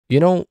You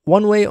know,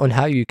 one way on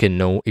how you can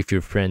know if your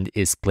friend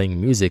is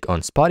playing music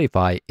on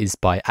Spotify is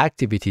by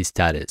activity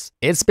status.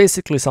 It's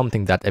basically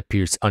something that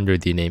appears under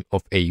the name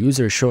of a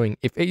user showing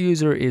if a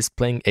user is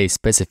playing a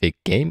specific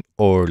game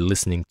or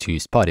listening to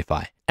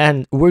Spotify.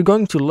 And we're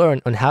going to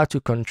learn on how to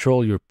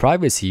control your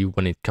privacy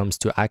when it comes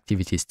to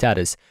activity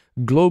status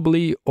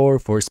globally or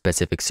for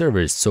specific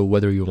servers. So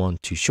whether you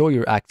want to show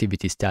your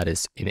activity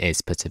status in a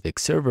specific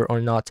server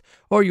or not,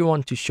 or you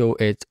want to show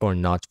it or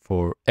not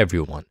for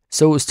everyone.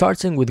 So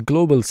starting with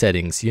global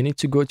settings, you need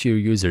to go to your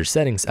user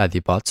settings at the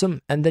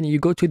bottom, and then you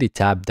go to the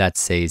tab that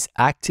says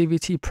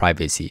activity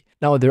privacy.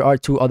 Now there are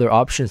two other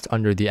options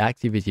under the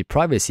activity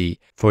privacy.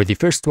 For the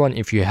first one,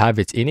 if you have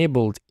it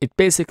enabled, it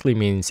basically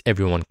means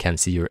everyone can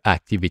see your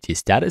activity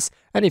status,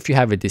 and if you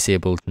have it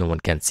disabled, no one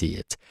can see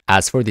it.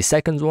 As for the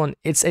second one,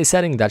 it's a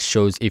setting that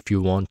shows if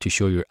you want to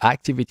show your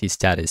activity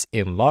status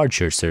in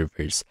larger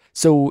servers.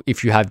 So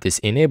if you have this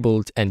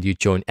enabled and you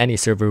join any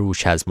server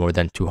which has more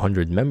than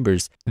 200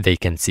 members, they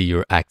can see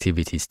your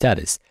activity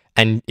status.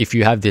 And if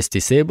you have this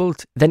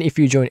disabled, then if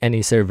you join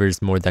any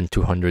servers more than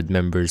 200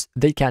 members,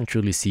 they can't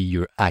really see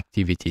your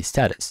activity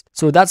status.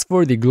 So that's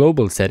for the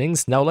global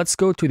settings. Now let's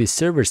go to the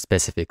server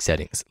specific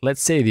settings.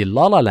 Let's say the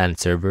La La Land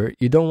server,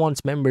 you don't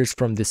want members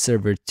from this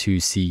server to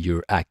see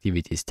your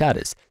activity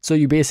status. So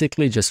you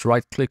basically just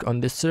right click on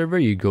this server,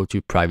 you go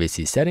to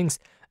privacy settings,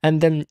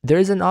 and then there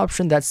is an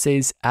option that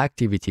says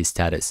activity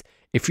status.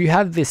 If you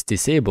have this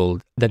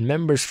disabled, then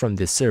members from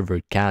this server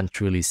can't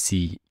really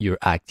see your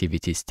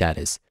activity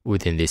status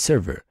within the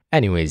server.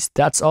 Anyways,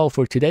 that's all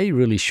for today.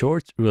 Really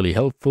short, really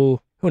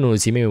helpful. Who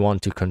knows, you may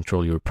want to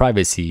control your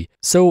privacy.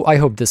 So I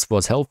hope this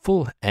was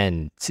helpful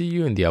and see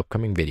you in the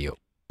upcoming video.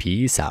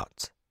 Peace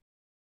out.